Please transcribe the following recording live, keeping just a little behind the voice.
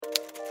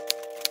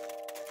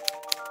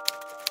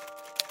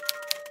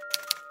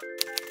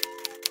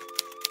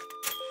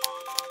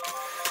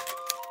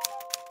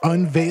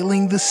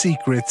unveiling the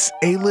secrets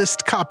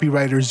A-list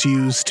copywriters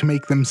use to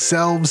make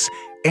themselves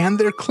and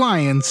their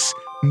clients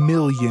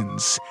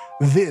millions.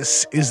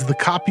 This is the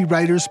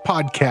Copywriters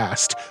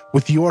Podcast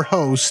with your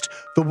host,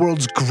 the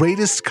world's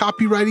greatest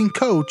copywriting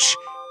coach,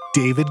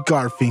 David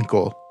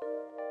Garfinkel.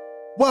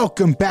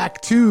 Welcome back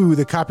to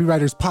the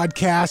Copywriters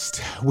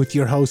Podcast with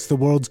your host, the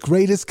world's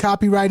greatest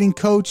copywriting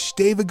coach,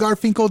 David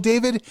Garfinkel.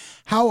 David,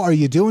 how are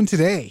you doing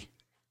today?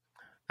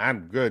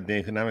 I'm good,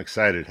 Nathan. I'm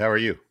excited. How are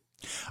you?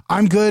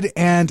 I'm good,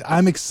 and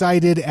I'm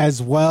excited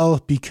as well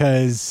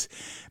because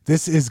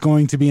this is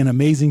going to be an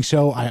amazing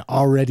show. I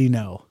already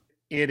know.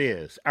 It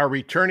is. Our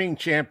returning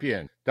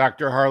champion,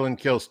 Dr. Harlan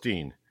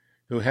Kilstein,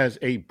 who has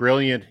a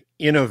brilliant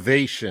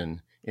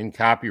innovation in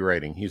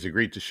copywriting he's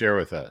agreed to share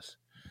with us.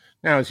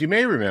 Now, as you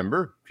may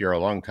remember, if you're a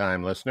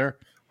longtime listener,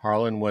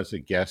 Harlan was a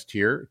guest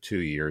here 2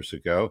 years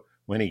ago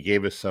when he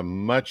gave us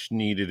some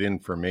much-needed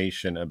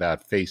information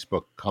about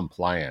Facebook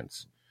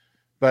compliance.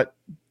 But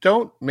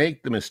don't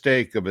make the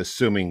mistake of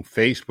assuming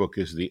Facebook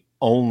is the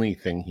only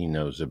thing he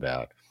knows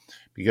about,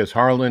 because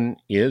Harlan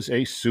is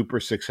a super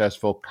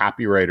successful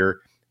copywriter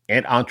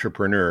and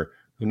entrepreneur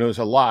who knows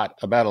a lot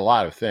about a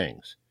lot of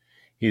things.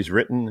 He's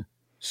written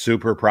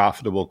super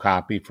profitable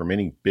copy for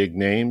many big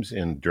names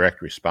in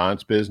direct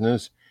response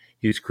business.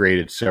 He's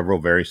created several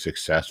very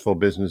successful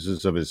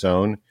businesses of his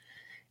own,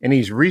 and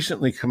he's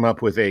recently come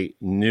up with a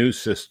new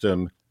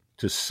system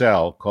to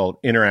sell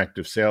called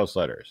interactive sales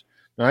letters.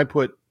 Now, I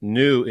put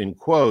new in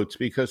quotes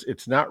because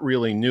it's not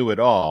really new at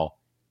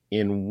all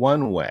in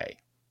one way.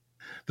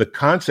 The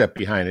concept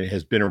behind it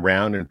has been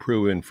around and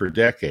proven for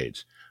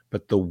decades,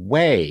 but the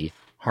way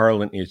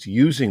Harlan is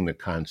using the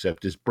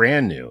concept is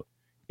brand new.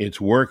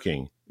 It's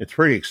working. It's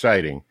pretty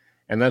exciting,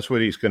 and that's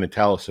what he's going to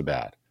tell us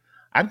about.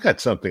 I've got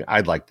something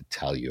I'd like to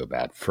tell you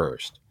about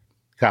first.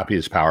 Copy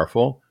is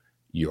powerful.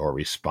 You're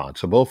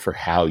responsible for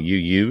how you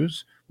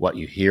use what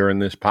you hear in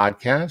this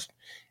podcast.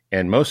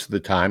 And most of the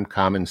time,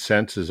 common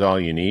sense is all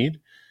you need.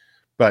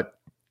 But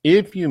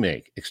if you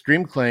make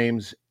extreme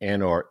claims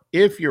or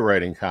if you're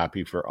writing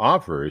copy for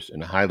offers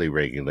in highly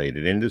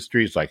regulated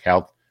industries like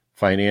health,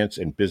 finance,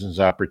 and business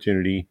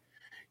opportunity,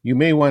 you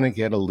may want to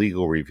get a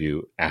legal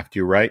review after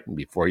you write and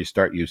before you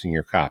start using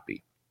your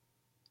copy.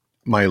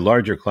 My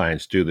larger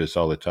clients do this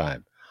all the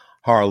time.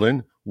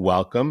 Harlan,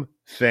 welcome.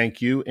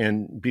 Thank you.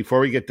 And before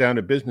we get down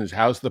to business,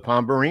 how's the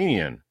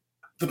Pomeranian?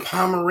 The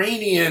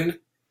Pomeranian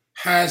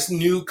has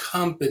new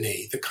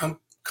company. The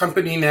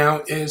company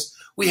now is,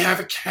 we have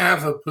a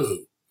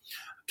Cavapoo.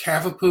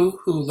 Cavapoo,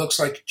 who looks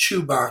like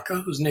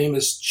Chewbacca, whose name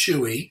is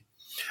Chewy,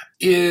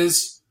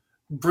 is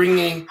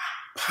bringing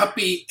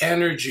puppy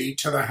energy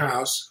to the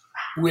house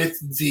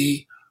with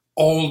the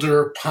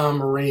older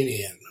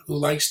Pomeranian, who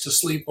likes to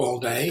sleep all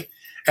day,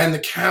 and the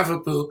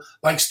Cavapoo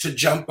likes to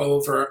jump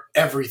over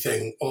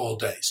everything all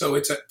day. So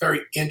it's a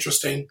very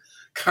interesting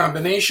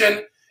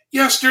combination.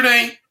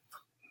 Yesterday,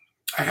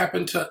 I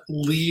happened to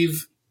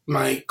leave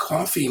my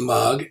coffee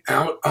mug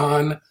out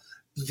on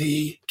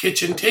the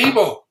kitchen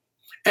table,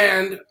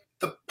 and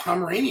the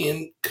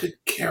Pomeranian could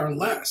care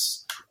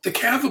less. The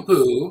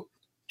Cavapoo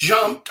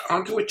jumped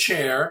onto a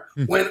chair,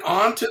 went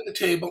onto the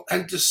table,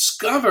 and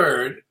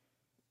discovered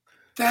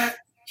that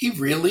he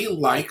really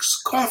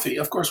likes coffee.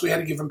 Of course, we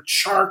had to give him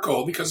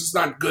charcoal because it's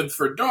not good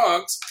for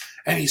dogs,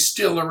 and he's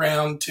still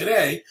around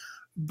today,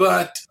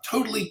 but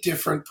totally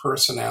different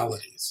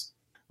personalities.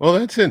 Well,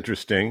 that's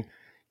interesting.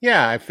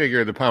 Yeah, I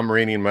figure the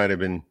Pomeranian might have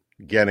been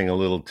getting a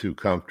little too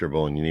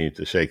comfortable and you need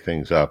to shake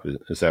things up.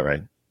 Is that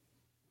right?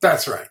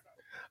 That's right.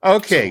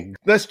 Okay,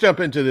 let's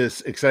jump into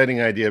this exciting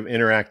idea of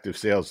interactive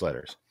sales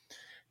letters.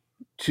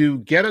 To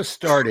get us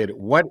started,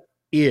 what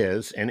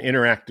is an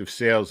interactive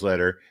sales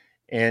letter?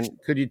 And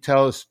could you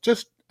tell us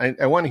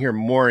I want to hear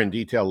more in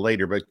detail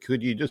later, but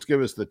could you just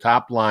give us the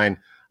top line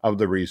of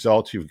the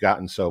results you've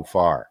gotten so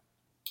far?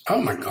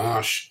 Oh my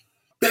gosh.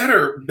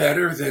 Better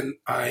than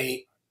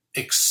I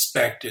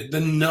expected.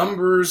 The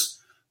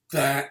numbers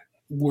that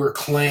were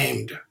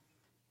claimed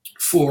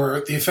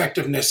for the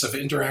effectiveness of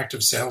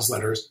interactive sales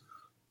letters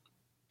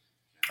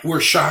were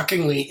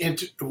shockingly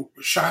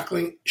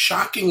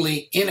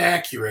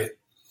inaccurate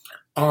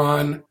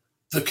on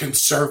the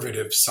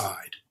conservative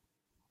side.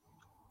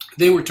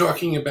 They were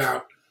talking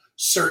about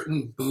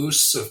certain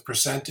boosts of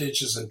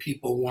percentages and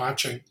people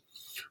watching.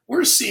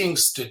 We're seeing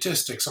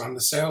statistics on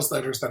the sales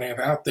letters that I have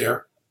out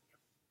there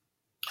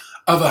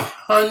of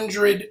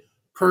 100%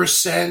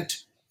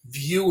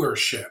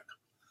 viewership.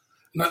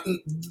 Now,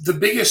 the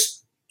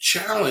biggest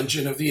challenge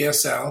in a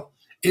VSL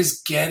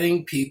is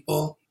getting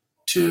people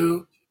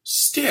to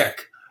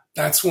stick.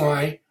 That's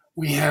why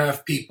we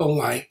have people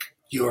like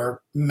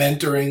your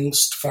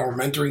former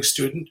mentoring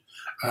student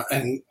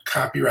and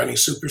copywriting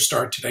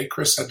superstar today,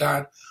 Chris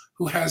Haddad,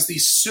 who has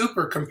these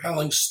super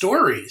compelling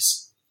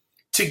stories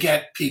to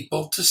get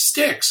people to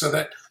stick so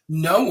that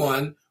no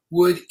one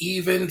would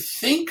even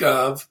think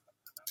of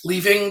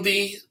leaving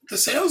the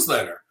sales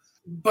letter.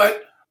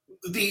 But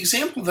the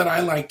example that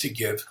I like to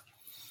give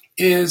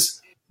is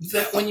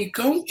that when you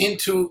go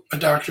into a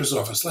doctor's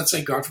office, let's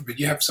say, God forbid,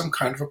 you have some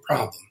kind of a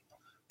problem,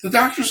 The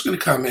doctor's going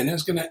to come in and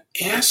is going to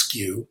ask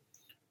you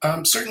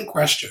certain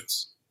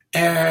questions.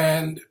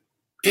 And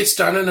it's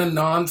done in a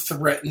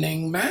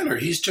non-threatening manner.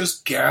 He's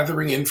just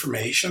gathering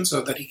information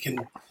so that he can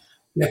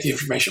get the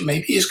information.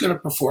 Maybe he's going to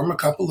perform a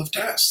couple of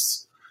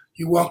tests.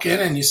 You walk in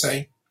and you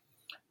say,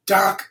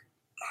 Doc,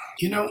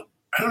 I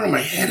don't know,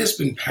 my head has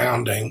been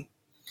pounding.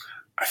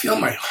 I feel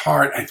my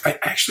heart. I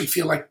actually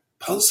feel like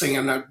pulsing,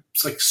 and I'm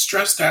like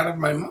stressed out of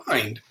my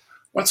mind.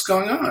 What's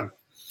going on?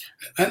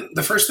 And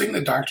the first thing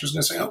the doctor's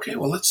going to say, okay,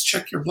 well, let's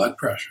check your blood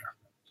pressure.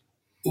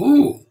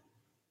 Ooh,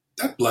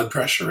 that blood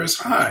pressure is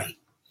high.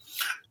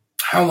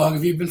 How long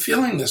have you been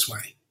feeling this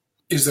way?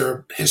 Is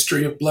there a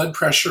history of blood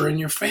pressure in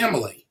your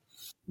family?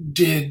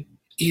 Did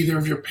either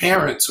of your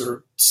parents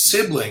or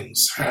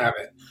siblings have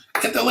it?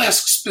 And they'll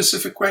ask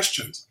specific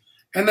questions.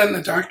 And then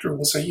the doctor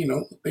will say,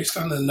 based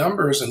on the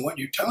numbers and what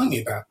you're telling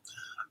me about,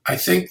 I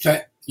think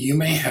that you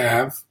may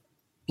have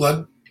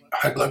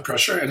high blood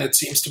pressure, and it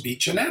seems to be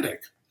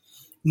genetic.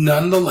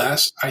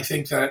 Nonetheless, I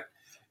think that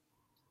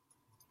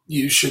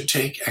you should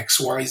take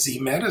XYZ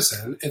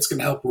medicine. It's going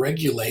to help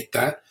regulate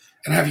that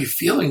and have you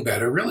feeling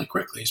better really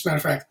quickly. As a matter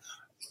of fact,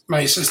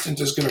 my assistant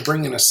is going to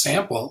bring in a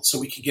sample so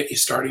we can get you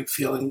starting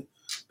feeling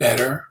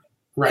better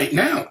right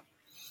now.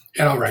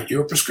 And I'll write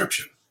you a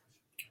prescription.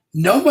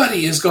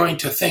 Nobody is going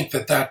to think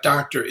that that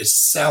doctor is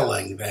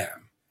selling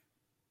them.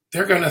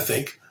 They're going to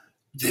think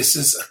this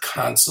is a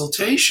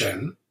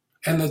consultation,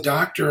 and the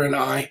doctor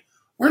and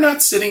we're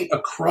not sitting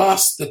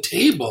across the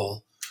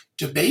table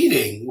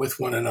debating with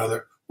one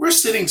another. We're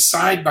sitting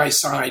side by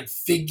side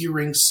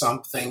figuring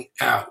something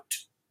out.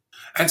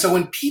 And so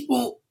when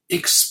people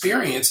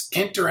experience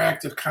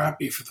interactive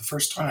copy for the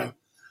first time,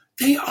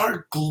 they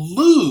are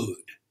glued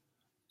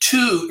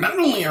to, not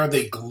only are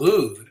they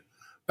glued,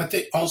 but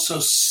they also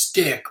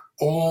stick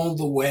all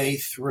the way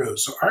through.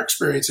 So our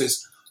experience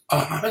is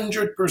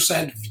 100%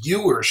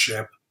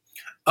 viewership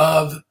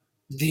of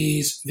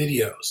these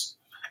videos.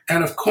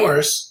 And of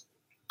course,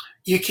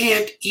 you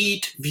can't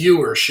eat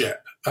viewership,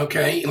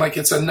 okay? Like,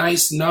 it's a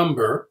nice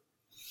number,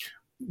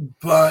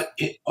 but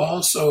it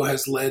also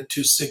has led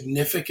to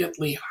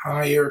significantly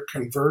higher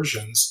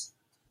conversions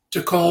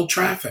to cold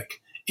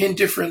traffic in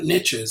different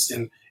niches,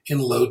 in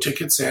low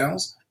ticket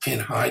sales,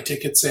 in high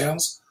ticket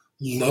sales,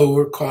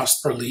 lower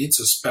cost per leads,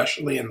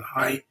 especially in the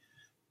high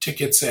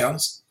ticket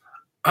sales.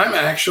 I'm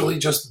actually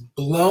just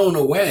blown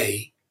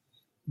away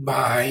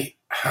by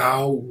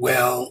how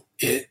well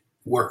it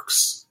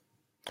works.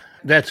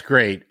 That's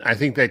great. I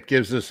think that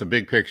gives us a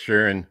big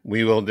picture, and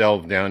we will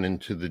delve down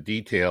into the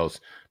details.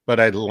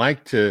 But I'd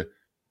like to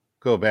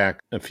go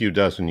back a few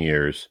dozen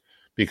years,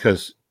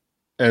 because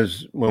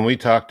when we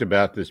talked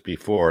about this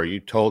before, you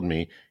told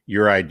me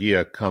your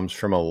idea comes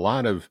from a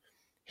lot of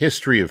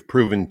history of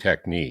proven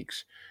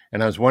techniques.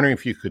 And I was wondering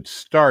if you could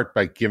start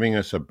by giving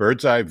us a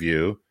bird's eye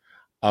view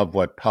of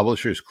what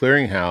Publishers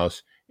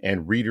Clearinghouse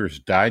and Reader's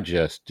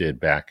Digest did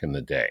back in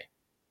the day.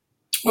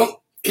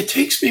 Well, it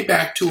takes me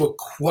back to a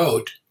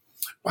quote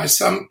by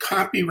some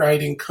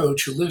copywriting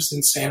coach who lives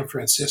in San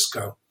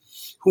Francisco,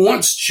 who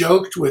once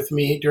joked with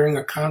me during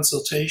a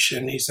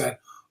consultation. He said,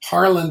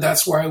 Harlan,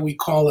 that's why we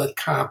call it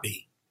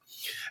copy.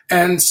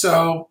 And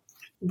so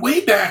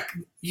way back,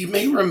 you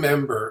may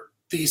remember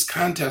these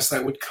contests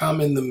that would come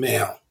in the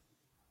mail.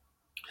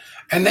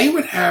 And they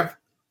would have,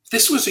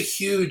 this was a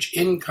huge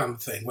income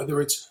thing, whether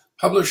it's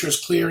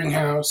Publishers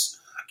Clearinghouse,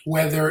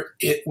 whether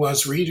it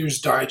was Reader's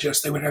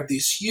Digest, they would have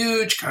these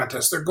huge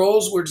contests. Their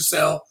goals were to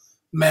sell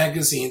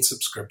magazine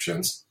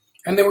subscriptions,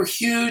 and there were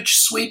huge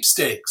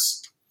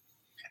sweepstakes.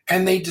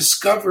 And they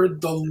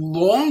discovered the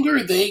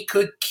longer they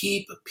could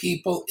keep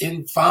people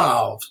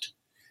involved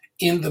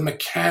in the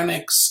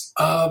mechanics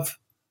of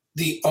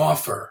the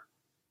offer,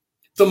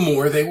 the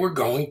more they were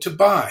going to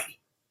buy.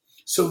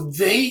 So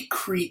they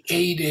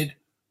created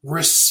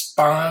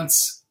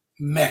response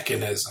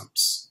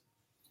mechanisms.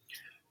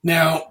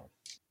 Now,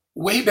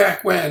 way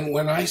back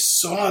when I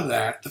saw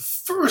that, the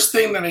first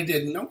thing that I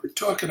did, and we're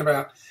talking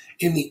about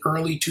in the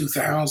early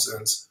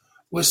 2000s,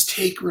 was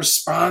take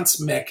response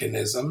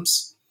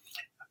mechanisms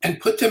and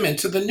put them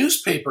into the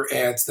newspaper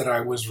ads that I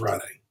was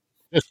running.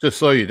 Just to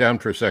slow you down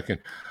for a second,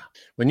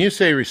 when you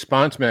say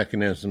response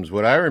mechanisms,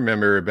 what I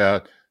remember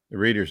about the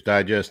Reader's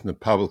Digest and the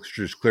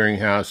Publishers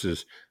Clearinghouse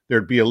is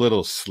there'd be a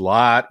little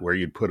slot where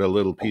you'd put a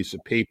little piece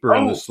of paper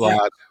in the slot,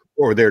 yeah.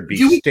 Or there'd be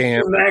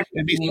stamps.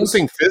 It'd be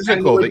something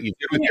physical that you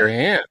did with your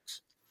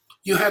hands.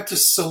 You had to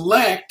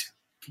select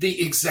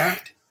the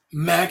exact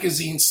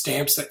magazine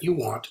stamps that you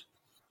want,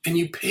 and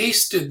you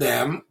pasted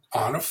them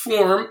on a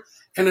form,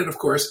 and it, of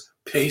course,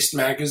 paste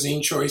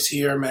magazine choice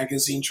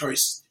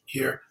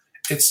here,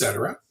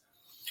 etc.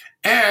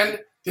 And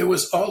there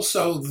was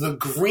also the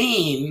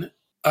green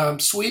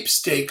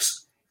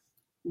sweepstakes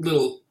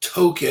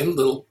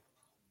little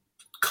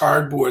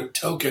cardboard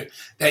token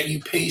that you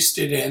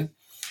pasted in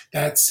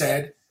that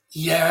said,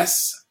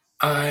 yes,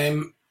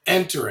 I'm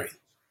entering.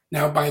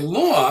 Now, by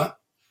law,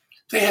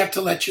 they have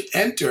to let you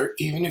enter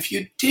even if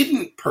you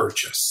didn't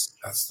purchase.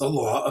 That's the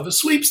law of a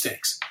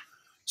sweepstakes.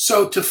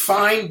 So to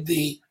find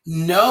the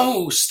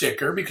no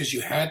sticker, because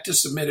you had to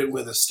submit it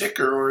with a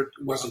sticker or it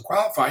wasn't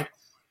qualified,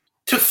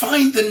 to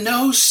find the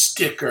no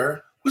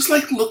sticker was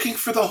like looking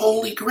for the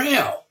Holy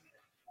Grail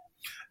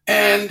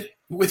and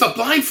with a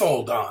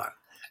blindfold on.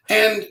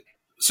 And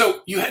so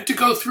you had to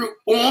go through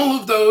all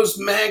of those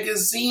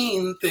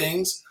magazine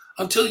things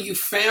until you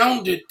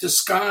found it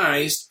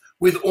disguised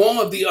with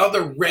all of the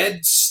other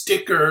red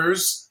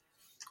stickers,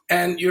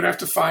 and you'd have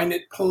to find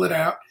it, pull it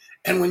out.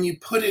 And when you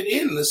put it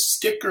in, the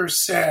sticker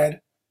said,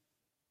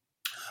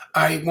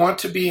 I want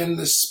to be in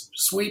this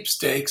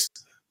sweepstakes,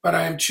 but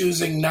I am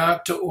choosing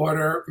not to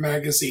order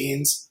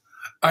magazines.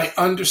 I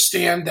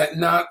understand that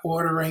not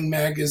ordering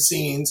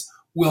magazines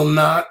will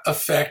not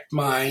affect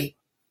my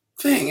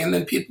thing. And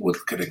then people would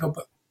look at it and go,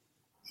 but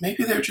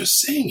maybe they're just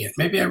saying it.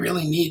 Maybe I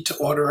really need to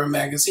order a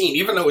magazine,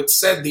 even though it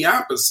said the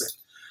opposite.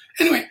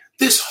 Anyway,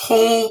 this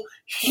whole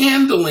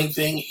handling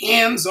thing,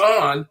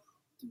 hands-on,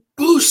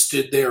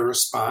 boosted their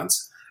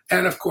response.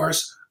 And of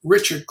course,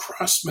 Richard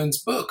Crossman's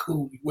book,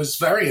 who was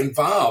very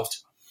involved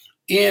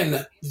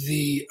in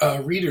the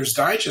Reader's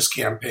Digest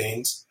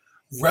campaigns,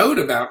 wrote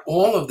about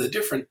all of the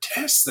different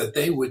tests that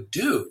they would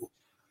do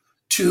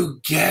to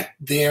get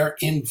their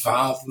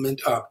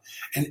involvement up.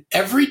 And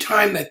every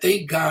time that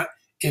they got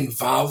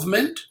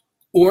involvement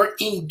or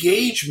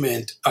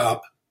engagement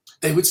up,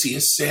 they would see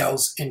a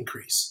sales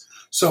increase.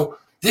 So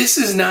this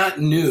is not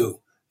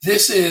new.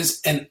 This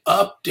is an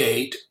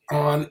update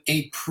on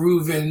a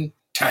proven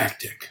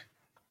tactic.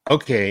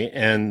 Okay,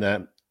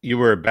 and you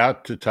were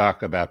about to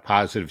talk about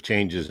positive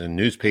changes in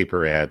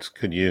newspaper ads.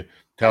 Could you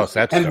tell us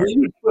that story? And we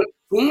would put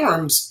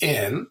forms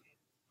in,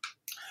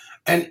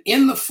 and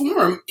in the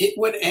form, it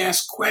would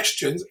ask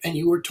questions, and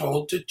you were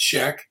told to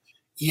check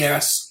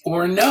yes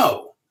or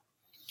no.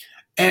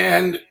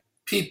 And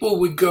people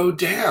would go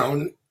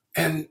down,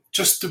 and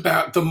just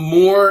about the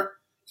more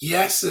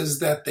yeses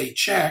that they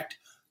checked,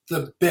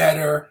 the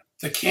better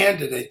the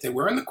candidate they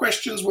were. And the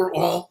questions were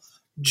all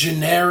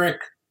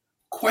generic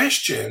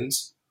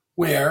questions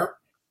where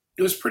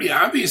it was pretty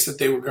obvious that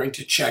they were going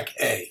to check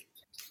A.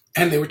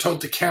 And they were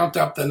told to count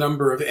up the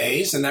number of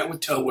A's, and that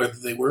would tell whether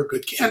they were a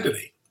good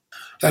candidate.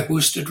 That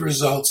boosted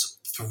results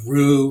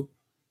through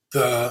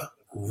the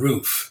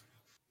roof.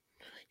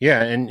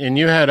 Yeah, and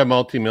you had a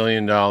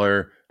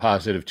multi-million-dollar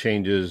positive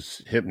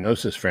changes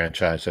hypnosis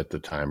franchise at the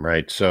time,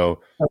 right?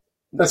 So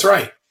that's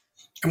right.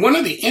 And one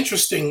of the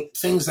interesting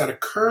things that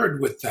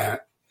occurred with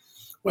that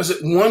was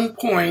at one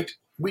point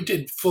we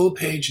did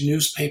full-page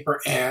newspaper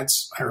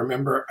ads. I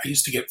remember I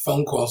used to get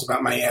phone calls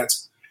about my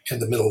ads in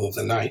the middle of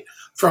the night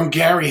from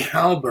Gary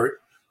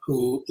Halbert,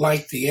 who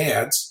liked the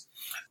ads.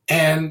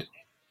 And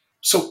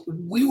so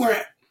we were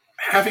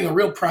having a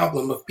real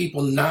problem of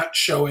people not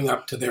showing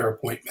up to their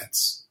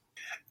appointments.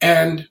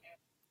 And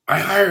I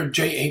hired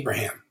Jay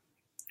Abraham.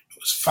 It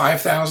was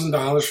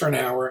 $5,000 for an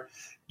hour.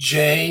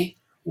 Jay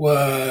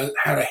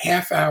had a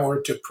half hour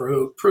to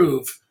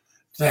prove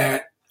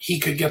that he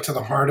could get to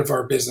the heart of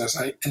our business.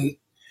 And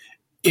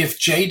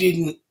if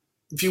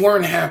you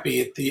weren't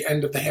happy at the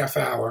end of the half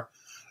hour,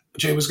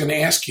 Jay was going to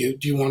ask you,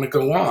 do you want to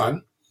go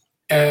on?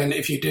 And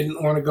if you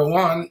didn't want to go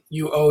on,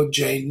 you owed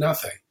Jay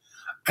nothing.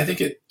 I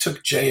think it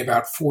took Jay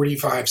about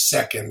 45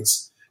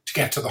 seconds to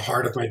get to the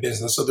heart of my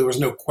business. So there was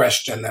no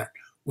question that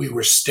we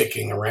were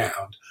sticking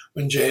around.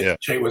 When Jay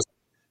was,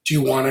 do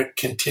you want to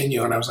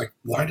continue? And I was like,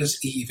 why is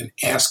he even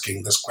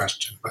asking this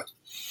question? But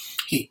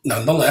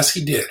nonetheless,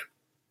 he did.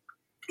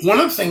 One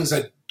of the things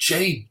that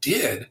Jay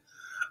did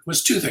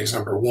was two things.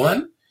 Number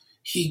one,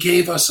 he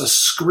gave us a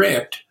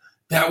script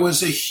that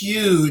was a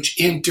huge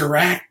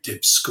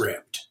interactive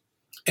script.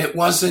 It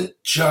wasn't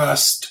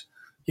just,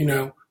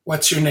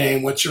 what's your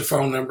name, what's your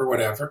phone number,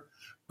 whatever,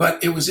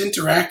 but it was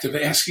interactive,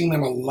 asking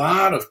them a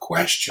lot of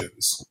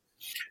questions.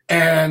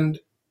 And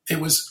it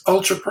was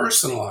ultra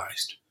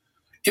personalized.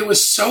 It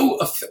was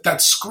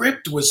that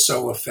script was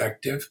so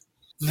effective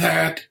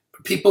that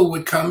people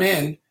would come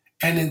in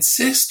and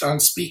insist on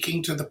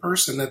speaking to the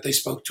person that they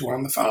spoke to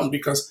on the phone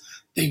because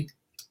they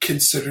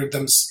considered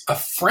them a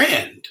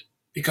friend,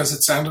 because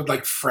it sounded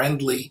like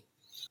friendly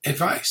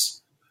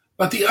advice.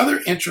 But the other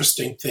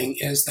interesting thing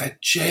is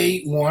that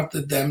Jay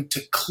wanted them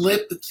to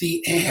clip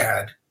the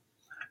ad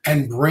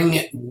and bring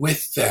it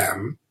with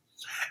them.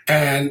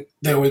 And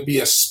there would be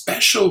a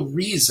special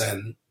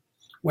reason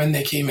when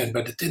they came in,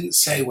 but it didn't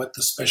say what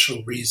the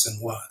special reason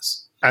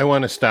was. I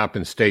want to stop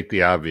and state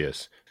the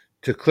obvious.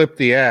 To clip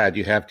the ad,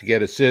 you have to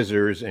get a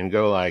scissors and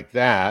go like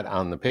that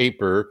on the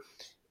paper,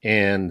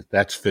 and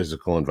that's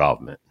physical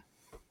involvement.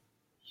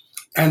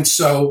 And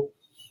so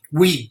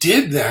we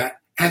did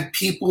that, and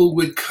people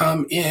would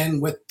come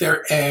in with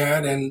their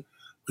ad, and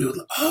we would,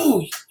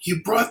 oh,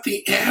 you brought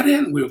the ad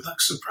in? We would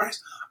look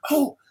surprised.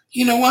 Oh,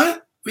 you know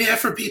what? We have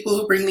for people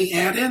who bring the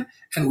ad in,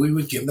 and we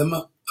would give them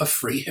a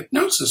free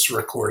hypnosis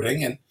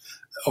recording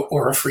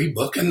or a free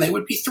book, and they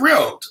would be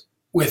thrilled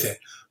with it.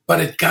 But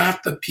it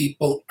got the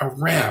people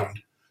around.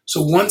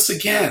 So once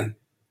again,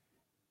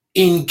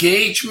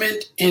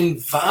 engagement,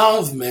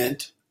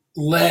 involvement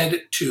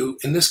led to,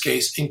 in this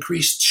case,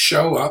 increased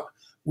show up.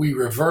 We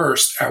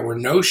reversed our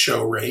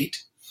no-show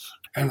rate,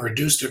 and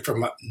reduced it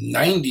from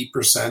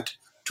 90%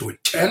 to a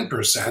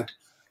 10%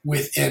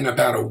 within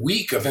about a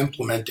week of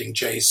implementing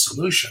Jay's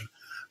solution.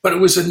 But it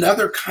was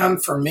another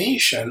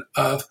confirmation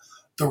of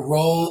the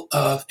role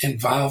of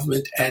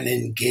involvement and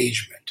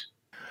engagement.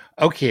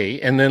 Okay,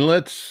 and then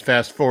let's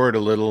fast forward a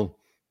little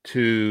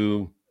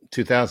to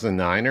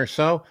 2009 or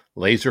so,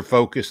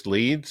 laser-focused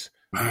leads.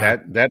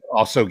 That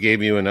also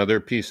gave you another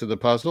piece of the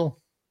puzzle?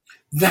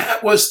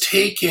 That was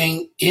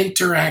taking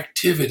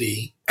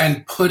interactivity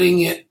and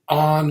putting it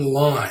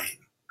online.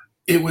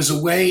 It was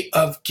a way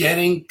of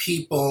getting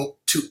people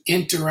to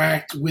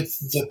interact with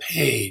the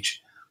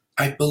page.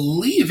 I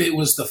believe it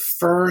was the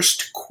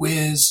first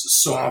quiz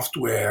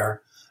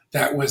software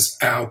that was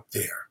out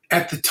there.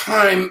 At the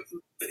time,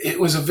 it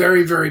was a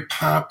very, very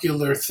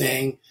popular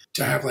thing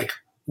to have like,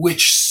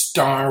 which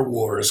Star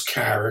Wars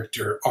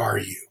character are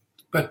you?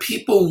 But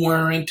people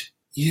weren't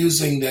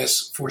using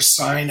this for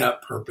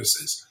sign-up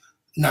purposes,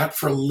 not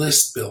for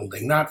list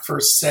building, not for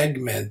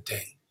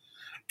segmenting.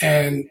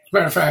 And as a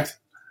matter of fact,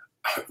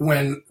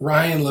 when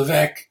Ryan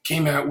Levesque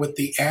came out with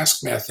the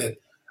Ask method,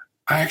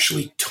 I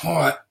actually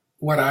taught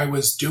what I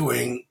was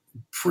doing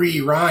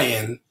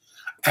pre-Ryan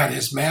at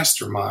his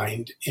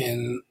mastermind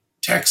in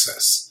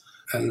Texas.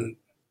 And,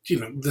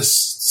 this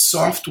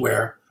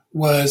software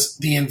was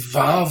the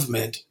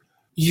involvement.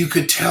 You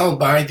could tell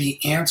by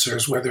the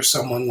answers whether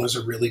someone was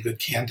a really good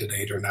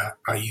candidate or not.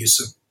 I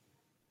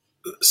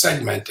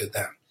segmented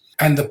them.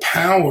 And the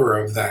power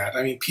of that,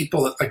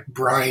 people like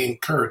Brian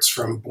Kurtz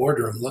from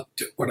Boardroom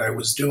looked at what I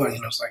was doing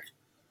and was like,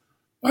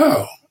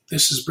 "Whoa,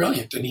 this is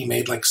brilliant." And he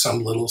made like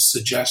some little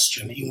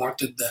suggestion. He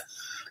wanted the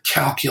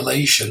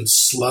calculation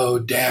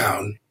slowed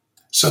down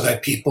so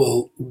that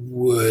people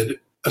would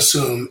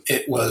assume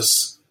it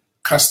was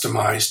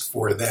customized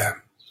for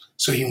them.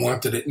 So he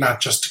wanted it not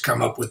just to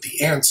come up with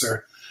the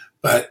answer,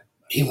 but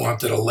he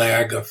wanted a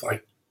lag of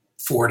like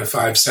 4 to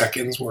 5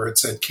 seconds where it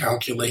said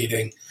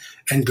calculating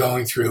and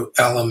going through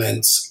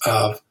elements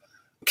of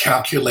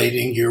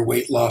calculating your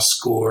weight loss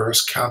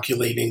scores,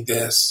 calculating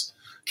this,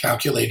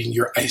 calculating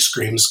your ice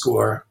cream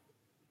score.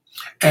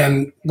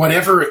 And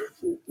whatever it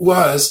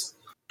was,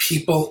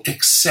 people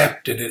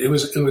accepted it. It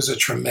was a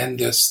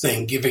tremendous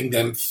thing, giving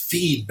them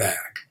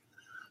feedback.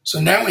 So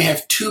now we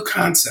have two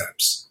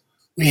concepts.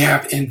 We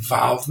have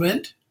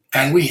involvement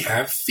and we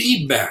have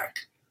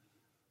feedback.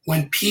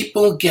 When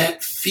people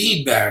get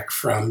feedback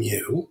from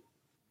you,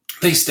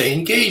 they stay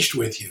engaged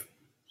with you.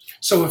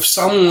 So if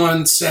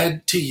someone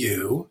said to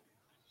you,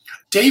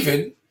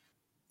 "David,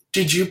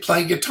 did you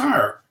play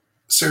guitar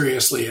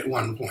seriously at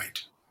one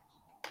point?"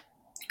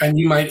 And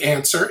you might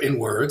answer in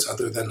words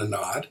other than a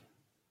nod.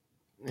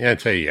 Yeah,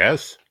 I'd say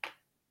yes.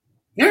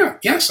 Yeah,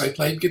 yes, I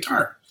played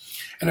guitar.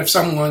 And if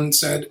someone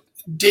said,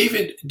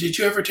 "David, did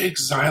you ever take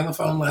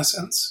xylophone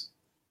lessons?"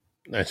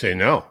 I'd say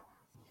no.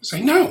 I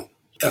say no.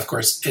 Of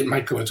course, it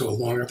might go into a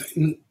longer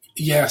thing.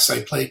 Yes,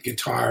 I played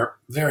guitar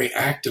very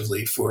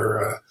actively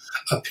for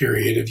a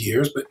period of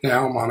years, but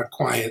now I'm on a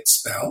quiet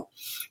spell.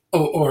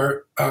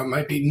 Or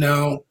might be,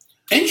 no,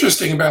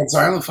 interesting about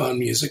xylophone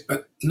music,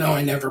 but no,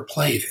 I never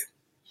played it.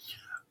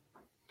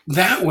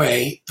 That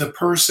way, the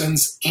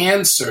person's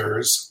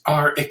answers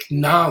are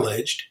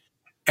acknowledged,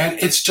 and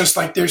it's just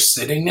like they're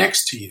sitting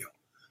next to you.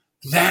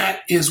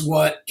 That is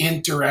what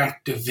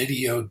interactive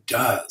video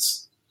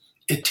does.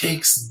 It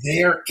takes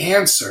their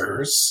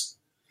answers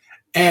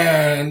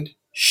and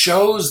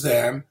shows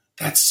them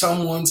that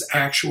someone's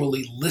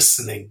actually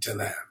listening to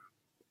them.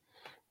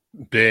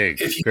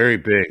 Big, very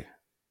big.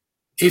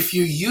 If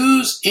you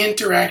use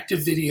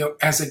interactive video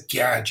as a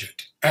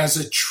gadget, as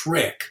a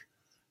trick,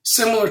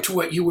 similar to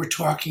what you were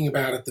talking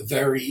about at the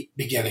very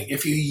beginning,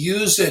 if you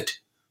use it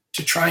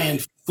to try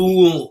and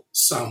fool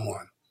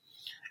someone,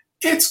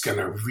 it's going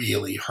to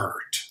really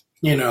hurt.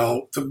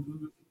 No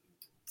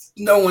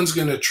one's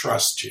going to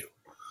trust you.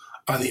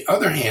 On the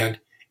other hand,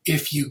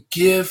 if you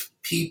give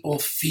people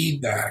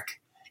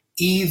feedback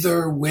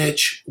either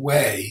which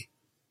way,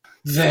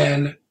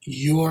 then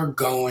you're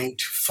going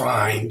to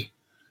find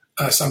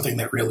something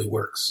that really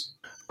works.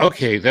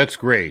 Okay, that's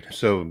great.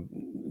 So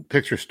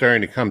picture's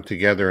starting to come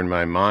together in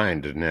my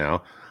mind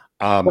now.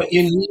 But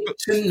you need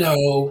to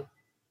know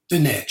the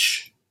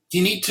niche.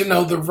 You need to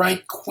know the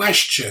right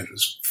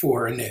questions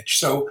for a niche.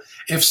 So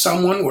if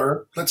someone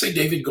were, let's say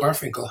David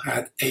Garfinkel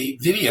had a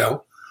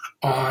video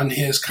on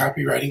his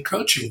copywriting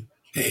coaching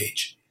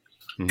page.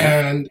 Mm-hmm.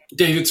 And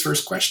David's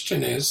first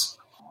question is,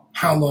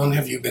 how long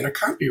have you been a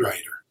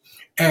copywriter?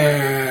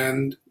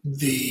 And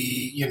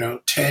the,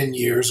 10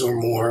 years or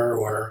more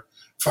or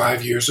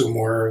 5 years or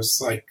more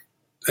is like,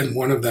 and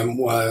one of them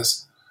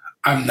was,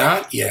 I'm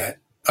not yet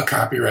a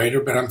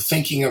copywriter, but I'm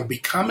thinking of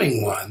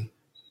becoming one.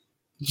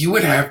 You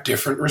would have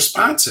different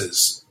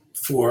responses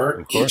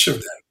for each of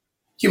them.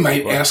 You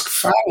might ask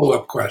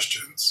follow-up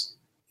questions.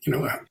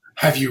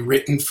 Have you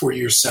written for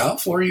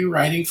yourself or are you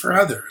writing for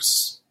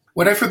others?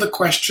 Whatever the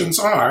questions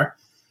are,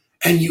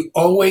 and you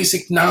always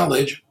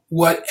acknowledge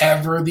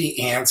whatever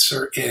the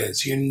answer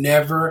is. You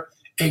never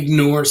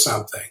ignore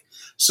something.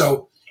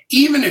 So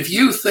even if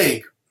you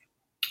think,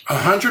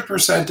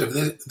 100% of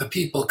the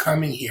people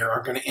coming here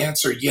are going to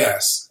answer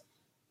yes.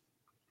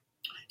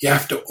 You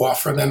have to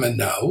offer them a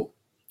no,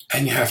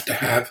 and you have to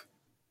have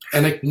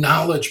an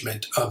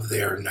acknowledgement of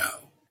their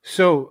no.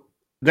 So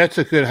that's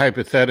a good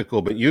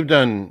hypothetical, but you've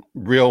done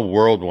real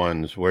world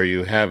ones where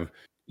you have,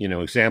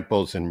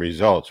 examples and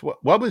results.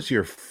 What was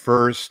your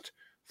first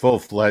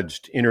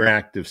full-fledged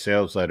interactive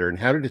sales letter, and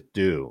how did it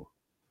do?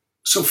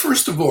 So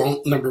first of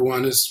all, number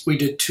one is we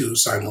did 2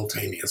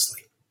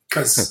 simultaneously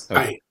because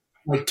Okay. I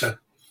like to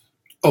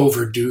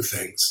overdo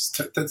things.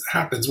 That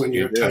happens when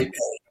you're type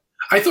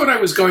A. I thought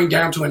I was going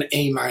down to an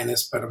A-,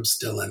 but I'm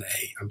still an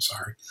A. I'm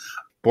sorry.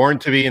 Born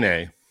to be an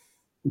A.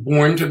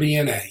 Born to be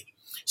an A.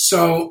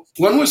 So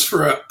one was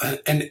for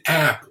an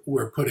app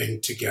we're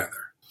putting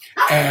together.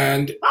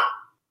 And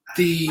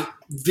the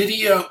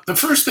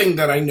first thing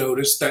that I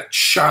noticed that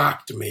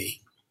shocked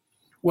me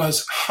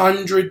was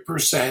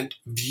 100%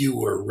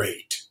 viewer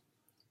rate.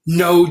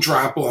 No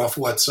drop off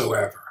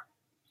whatsoever.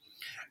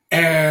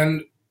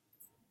 And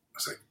I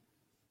was like,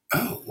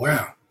 oh,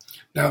 wow.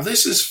 Now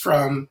this is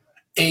from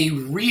a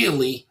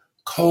really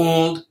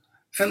cold,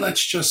 and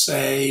let's just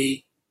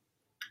say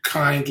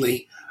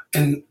kindly,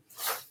 and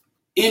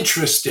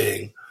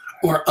interesting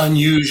or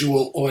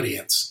unusual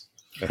audience.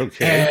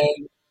 Okay.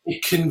 And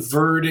it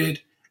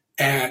converted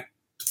at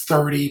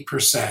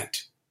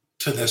 30%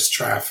 to this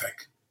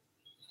traffic.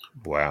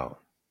 Wow.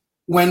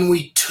 When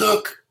we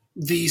took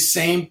these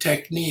same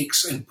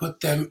techniques and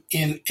put them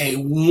in a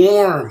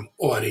warm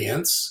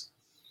audience,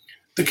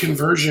 the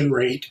conversion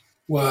rate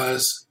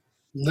was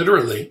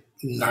literally,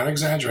 not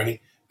exaggerating,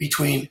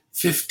 between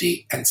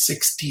 50 and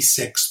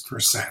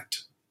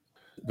 66%.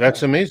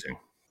 That's amazing.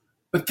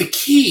 But the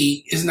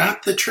key is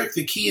not the trick.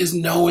 The key is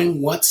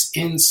knowing what's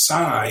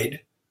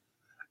inside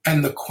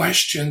and the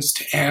questions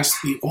to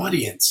ask the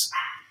audience.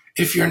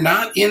 If you're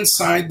not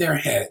inside their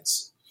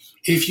heads,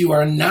 if you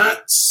are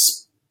not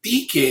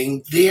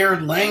speaking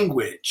their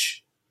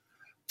language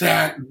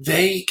that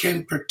they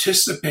can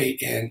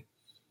participate in,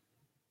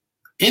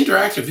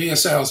 interactive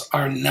VSLs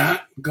are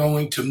not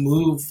going to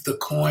move the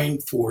coin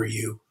for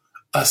you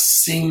a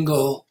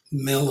single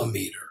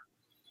millimeter.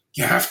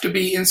 You have to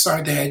be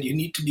inside the head. You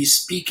need to be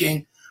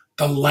speaking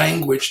the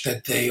language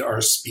that they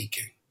are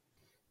speaking.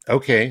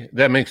 Okay,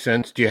 that makes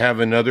sense. Do you have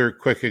another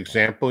quick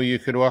example you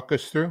could walk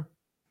us through?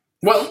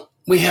 Well,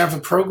 we have a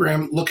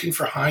program looking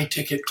for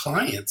high-ticket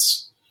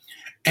clients.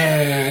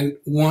 And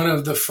one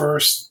of the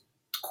first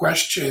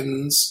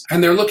questions,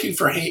 and they're looking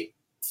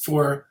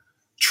for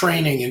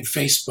training in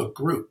Facebook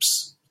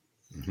groups.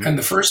 Mm-hmm. And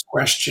the first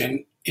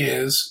question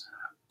is,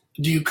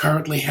 do you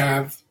currently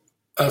have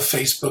a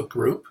Facebook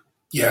group?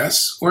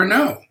 Yes or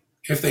no.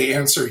 If they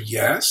answer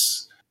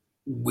yes,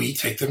 we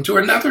take them to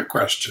another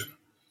question.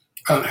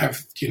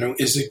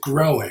 Is it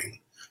growing?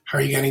 How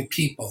are you getting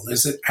people?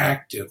 Is it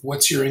active?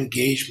 What's your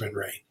engagement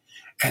rate?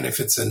 And if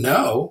it's a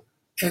no,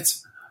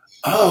 it's,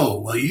 oh,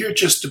 well, you're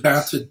just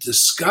about to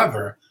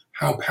discover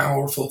how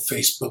powerful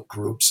Facebook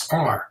groups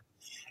are.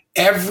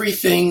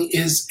 Everything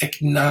is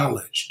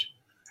acknowledged.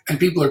 And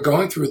people are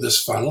going through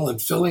this funnel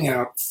and filling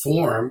out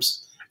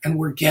forms, and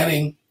we're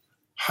getting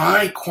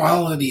high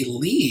quality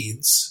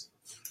leads,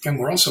 and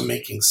we're also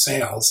making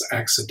sales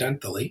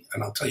accidentally,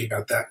 and I'll tell you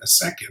about that in a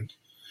second,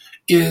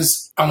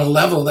 is on a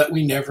level that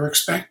we never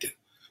expected.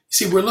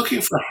 See, we're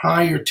looking for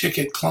higher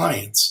ticket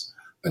clients,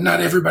 but not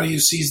everybody who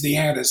sees the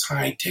ad is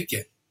high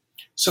ticket.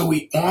 So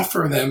we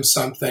offer them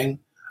something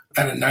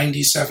at a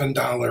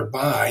 $97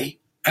 buy,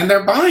 and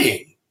they're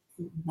buying.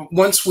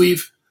 Once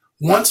we've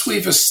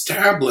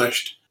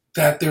established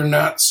that they're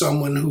not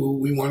someone who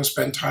we want to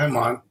spend time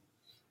on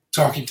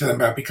talking to them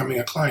about becoming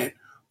a client,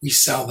 we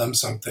sell them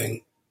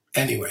something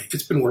anyway.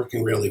 It's been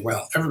working really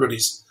well.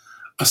 Everybody's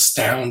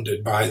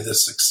astounded by the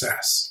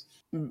success.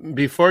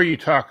 Before you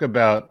talk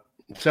about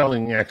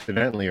selling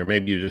accidentally, or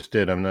maybe you just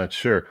did, I'm not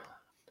sure,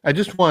 I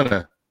just want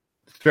to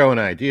throw an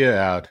idea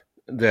out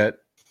that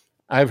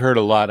I've heard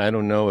a lot. I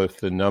don't know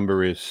if the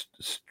number is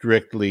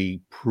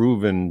strictly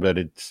proven, but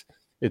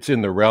it's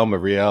in the realm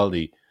of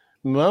reality.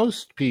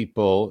 Most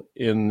people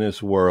in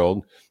this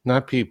world,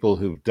 not people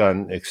who've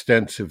done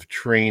extensive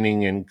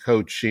training and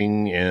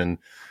coaching and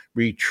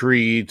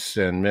retreats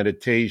and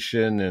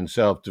meditation and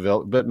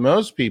self-development, but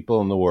most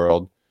people in the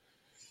world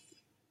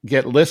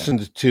get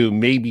listened to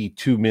maybe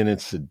 2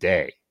 minutes a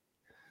day.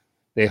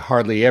 They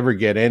hardly ever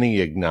get any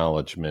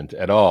acknowledgement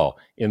at all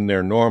in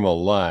their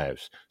normal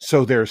lives.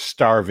 So they're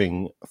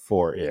starving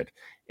for it.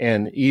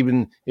 And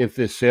even if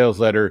this sales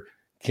letter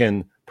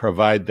can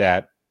provide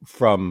that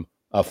from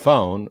a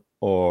phone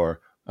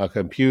or a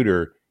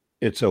computer,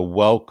 it's a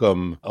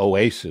welcome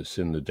oasis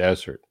in the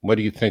desert. What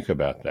do you think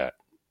about that?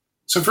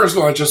 So first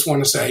of all, I just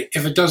want to say,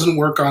 if it doesn't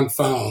work on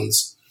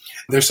phones,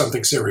 there's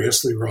something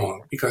seriously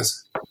wrong,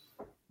 because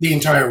the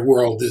entire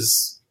world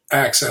is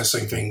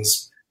accessing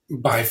things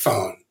by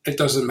phone. It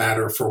doesn't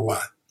matter for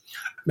what.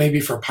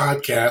 Maybe for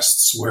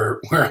podcasts, we're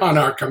on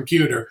our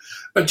computer,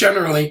 but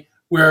generally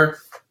we're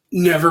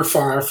never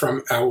far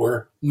from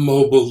our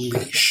mobile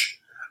leash.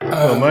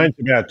 Well, mine's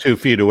about 2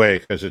 feet away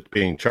because it's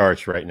being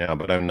charged right now,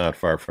 but I'm not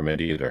far from it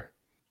either.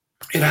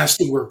 It has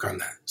to work on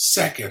that.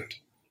 Second,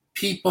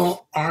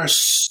 people are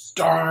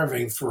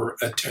starving for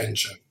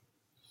attention.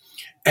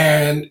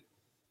 And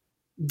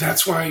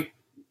that's why,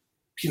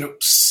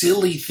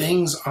 silly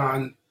things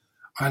on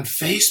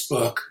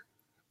Facebook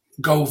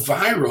go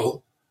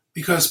viral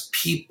because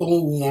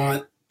people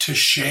want to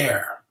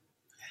share.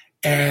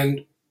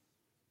 And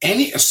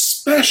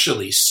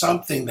especially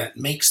something that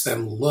makes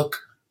them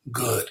look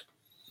good.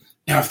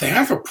 Now, if they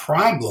have a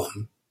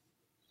problem,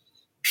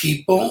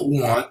 people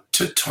want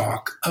to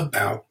talk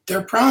about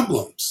their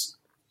problems.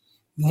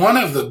 One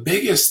of the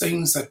biggest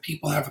things that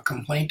people have a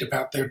complaint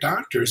about their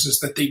doctors is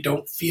that they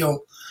don't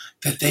feel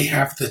that they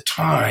have the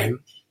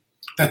time,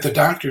 that the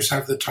doctors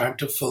have the time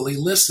to fully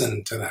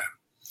listen to them.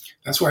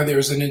 That's why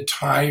there's an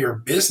entire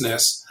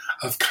business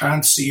of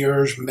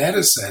concierge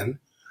medicine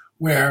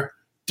where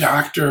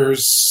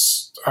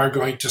doctors are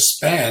going to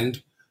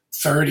spend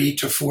 30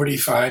 to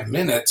 45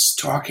 minutes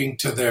talking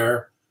to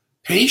their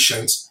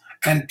patients,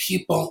 and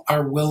people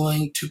are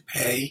willing to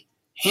pay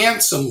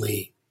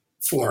handsomely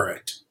for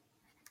it.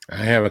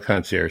 I have a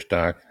concierge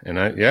doc,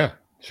 and yeah,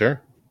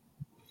 sure.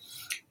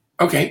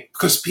 Okay,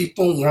 because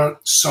people want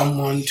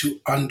someone to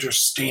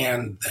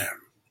understand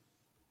them.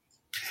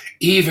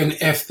 Even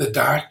if the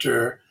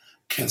doctor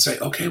can say,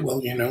 okay,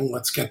 well,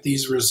 let's get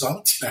these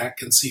results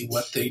back and see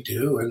what they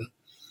do and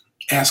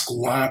ask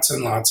lots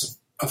and lots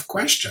of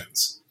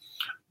questions.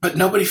 But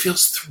nobody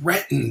feels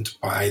threatened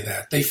by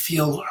that. They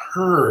feel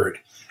heard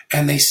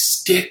and they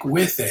stick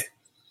with it.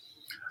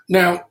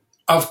 Now,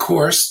 of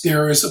course,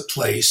 there is a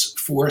place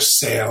for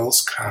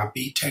sales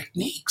copy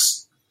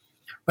techniques,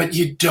 but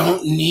you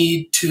don't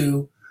need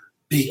to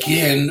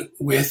begin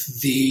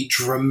with the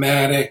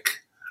dramatic.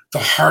 The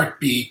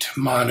heartbeat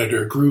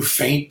monitor grew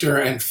fainter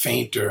and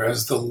fainter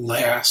as the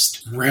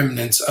last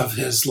remnants of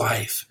his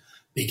life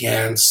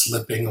began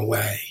slipping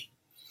away.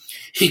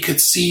 He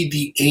could see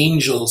the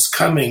angels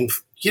coming.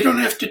 You don't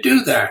have to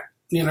do that,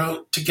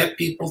 to get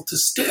people to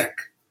stick.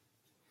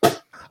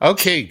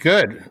 Okay,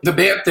 good. The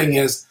bad thing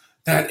is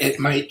that it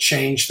might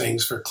change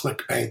things for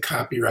clickbank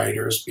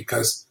copywriters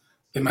because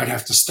they might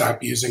have to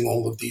stop using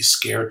all of these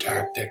scare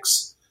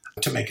tactics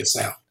to make a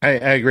sale. I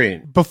agree.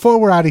 Before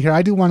we're out of here,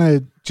 I do want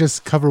to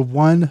just cover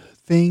one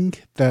thing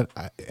that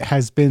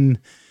has been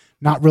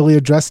not really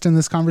addressed in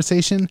this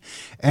conversation,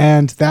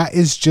 and that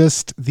is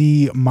just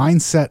the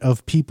mindset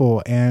of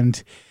people.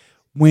 And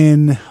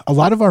when a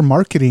lot of our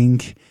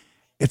marketing,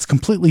 it's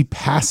completely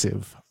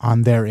passive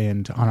on their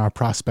end, on our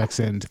prospects'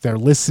 end. They're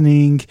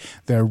listening,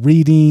 they're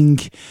reading,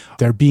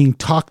 they're being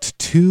talked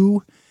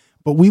to,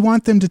 but we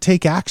want them to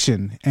take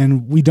action,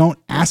 and we don't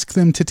ask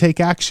them to take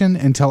action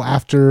until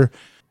after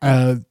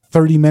a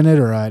 30-minute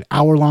or an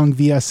hour-long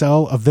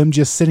VSL of them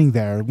just sitting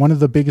there. One of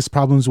the biggest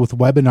problems with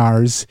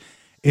webinars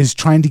is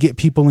trying to get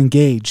people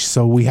engaged.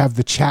 So we have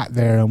the chat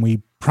there and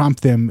we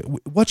prompt them,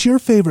 what's your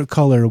favorite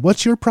color?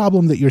 What's your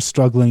problem that you're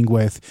struggling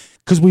with?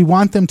 Because we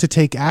want them to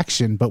take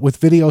action. But with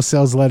video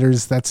sales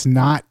letters, that's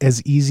not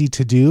as easy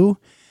to do.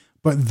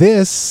 But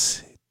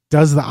this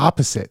does the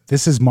opposite.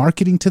 This is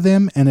marketing to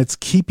them and it's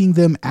keeping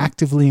them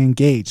actively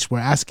engaged. We're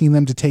asking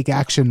them to take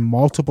action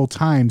multiple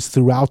times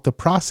throughout the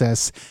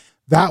process.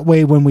 That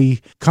way, when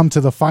we come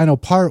to the final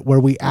part where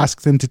we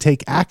ask them to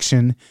take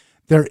action,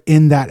 they're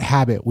in that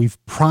habit. We've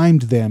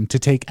primed them to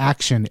take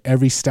action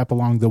every step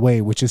along the way,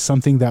 which is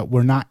something that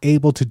we're not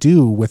able to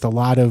do with a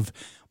lot of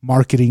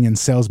marketing and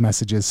sales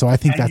messages. So I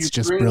think that's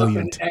just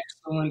brilliant. An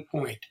excellent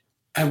point,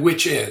 and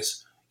which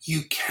is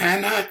you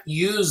cannot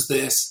use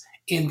this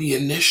in the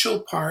initial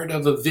part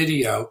of a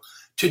video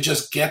to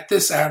just get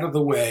this out of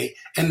the way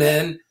and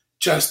then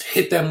just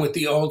hit them with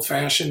the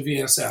old-fashioned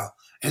VSL.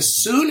 As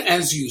soon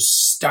as you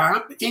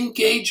stop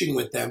engaging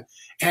with them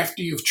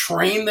after you've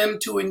trained them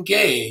to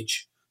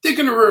engage, they're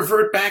going to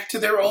revert back to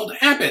their old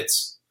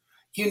habits.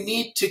 You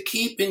need to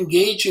keep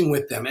engaging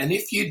with them. And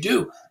if you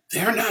do,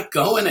 they're not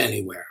going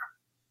anywhere.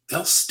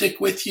 They'll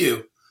stick with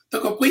you.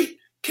 They'll go, wait,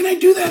 can I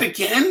do that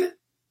again?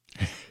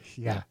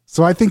 Yeah.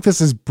 So I think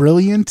this is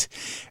brilliant,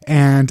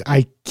 and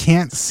I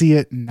can't see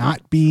it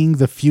not being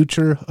the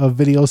future of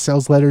video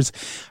sales letters.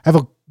 I have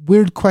a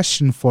weird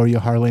question for you,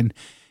 Harlan.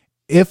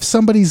 If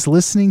somebody's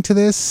listening to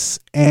this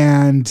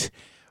and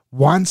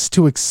wants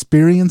to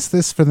experience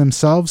this for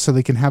themselves so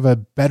they can have a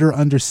better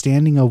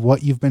understanding of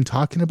what you've been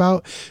talking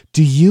about,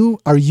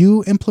 are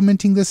you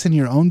implementing this in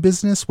your own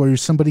business where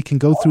somebody can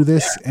go through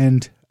this?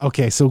 And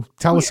okay, so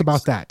tell us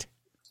about that.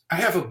 I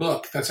have a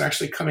book that's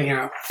actually coming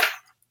out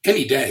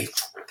any day,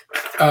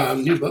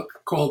 new book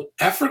called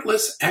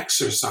Effortless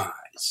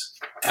Exercise.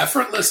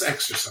 Effortless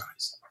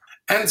Exercise.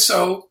 And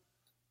so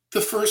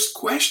the first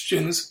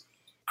questions,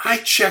 I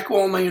check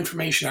all my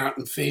information out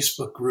in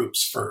Facebook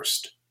groups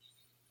first.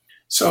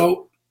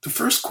 So the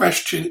first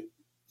questions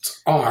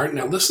are,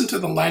 now listen to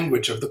the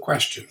language of the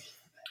question.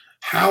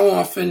 How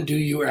often do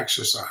you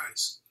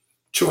exercise?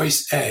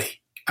 Choice A,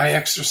 I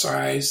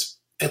exercise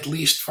at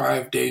least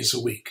 5 days a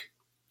week.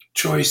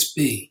 Choice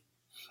B,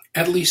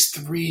 at least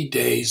 3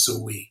 days a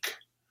week.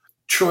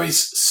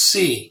 Choice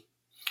C,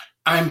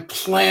 I'm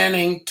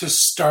planning to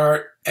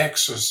start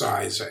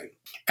exercising.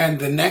 And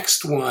the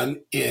next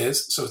one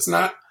is, so it's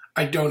not,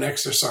 I don't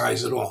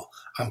exercise at all.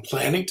 I'm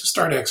planning to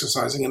start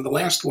exercising. And the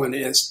last one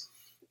is,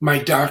 my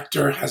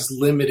doctor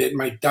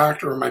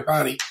or my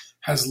body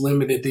has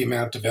limited the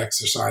amount of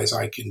exercise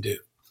I can do.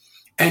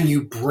 And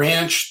you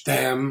branch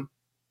them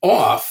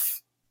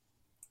off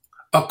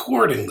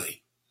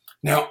accordingly.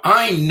 Now,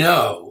 I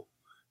know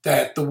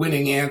that the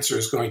winning answer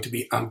is going to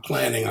be, I'm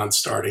planning on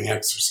starting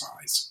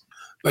exercise.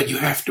 But you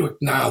have to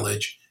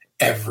acknowledge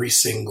every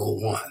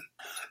single one.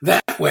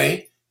 That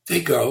way,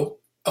 they go,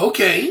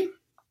 okay,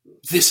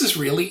 this is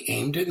really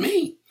aimed at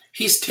me.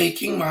 He's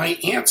taking my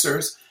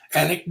answers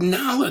and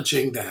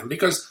acknowledging them,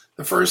 because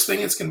the first thing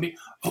it's going to be,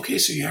 okay,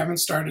 so you haven't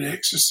started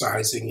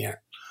exercising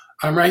yet.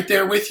 I'm right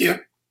there with you.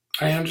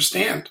 I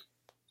understand.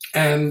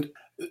 And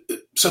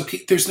so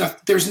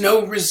there's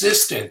no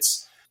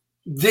resistance.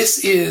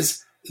 This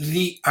is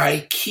the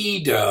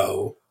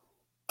Aikido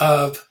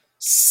of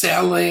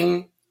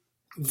selling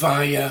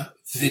via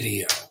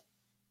video.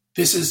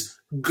 This is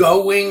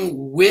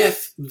going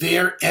with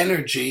their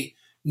energy,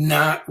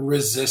 not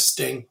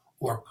resisting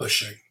or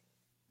pushing.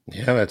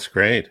 Yeah, that's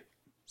great.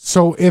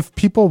 So if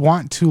people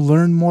want to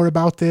learn more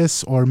about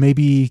this, or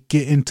maybe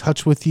get in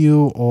touch with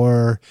you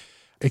or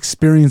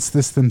experience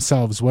this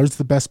themselves, where's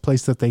the best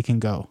place that they can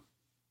go?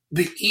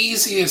 The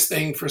easiest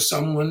thing for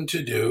someone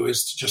to do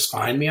is to just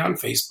find me on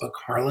Facebook,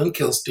 Harlan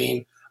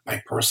Kilstein,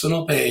 my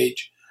personal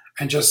page,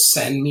 and just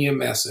send me a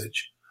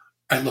message.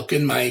 I look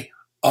in my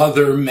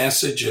other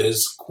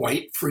messages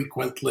quite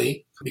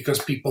frequently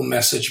because people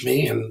message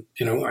me, and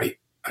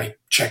I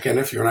check in.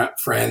 If you're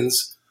not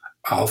friends,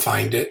 I'll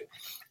find it.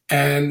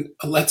 And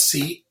let's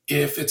see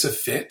if it's a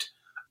fit.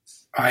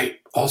 I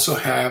also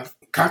have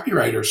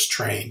copywriters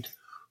trained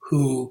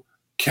who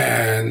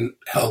can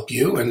help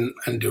you and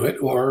do it,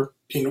 or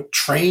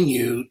train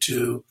you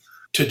to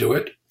do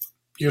it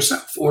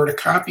yourself, or to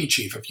copy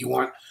chief. If you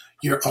want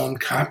your own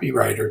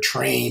copywriter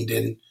trained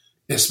in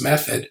this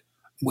method,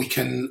 we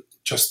can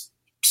just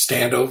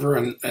stand over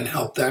and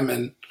help them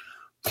and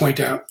point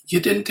out you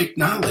didn't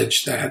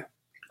acknowledge that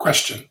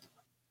question.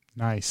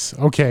 Nice.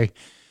 Okay.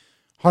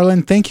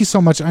 Harlan, thank you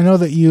so much. I know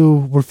that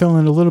you were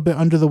feeling a little bit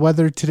under the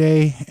weather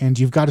today, and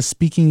you've got a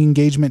speaking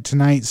engagement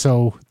tonight.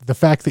 So the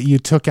fact that you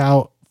took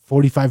out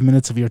 45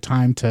 minutes of your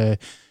time to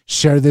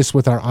share this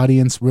with our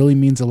audience really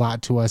means a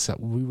lot to us.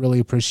 We really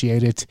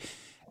appreciate it.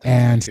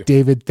 And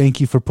David, thank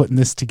you for putting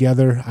this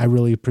together. I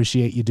really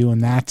appreciate you doing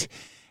that.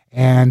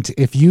 And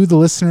if you, the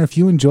listener, if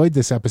you enjoyed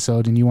this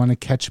episode and you want to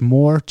catch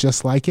more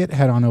just like it,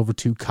 head on over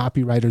to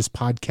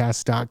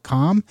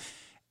copywriterspodcast.com.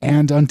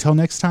 And until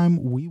next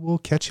time, we will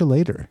catch you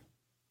later.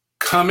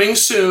 Coming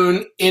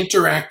soon,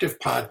 interactive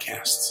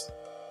podcasts.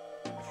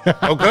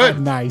 Oh, good.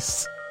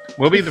 Nice.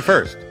 We'll be the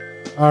first.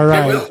 All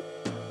right.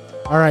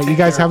 All right. You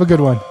guys have a good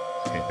one.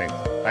 Okay, thanks.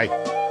 Bye.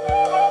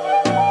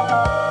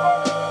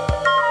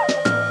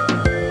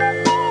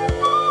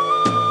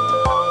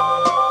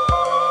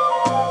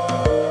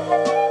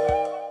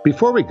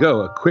 Before we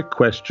go, a quick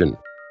question.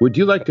 Would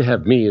you like to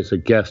have me as a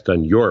guest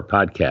on your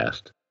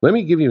podcast? Let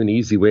me give you an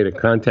easy way to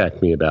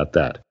contact me about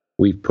that.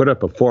 We've put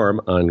up a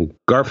form on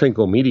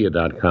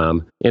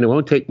garfinkelmedia.com, and it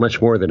won't take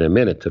much more than a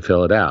minute to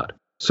fill it out.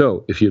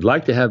 So if you'd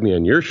like to have me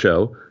on your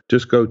show,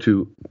 just go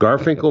to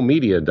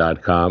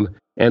garfinkelmedia.com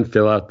and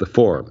fill out the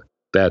form.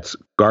 That's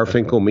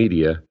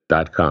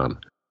garfinkelmedia.com.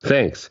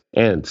 Thanks,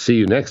 and see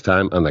you next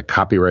time on the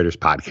Copywriters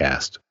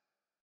Podcast.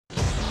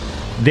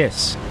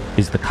 This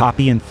is the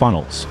Copy and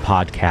Funnels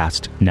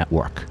Podcast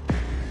Network.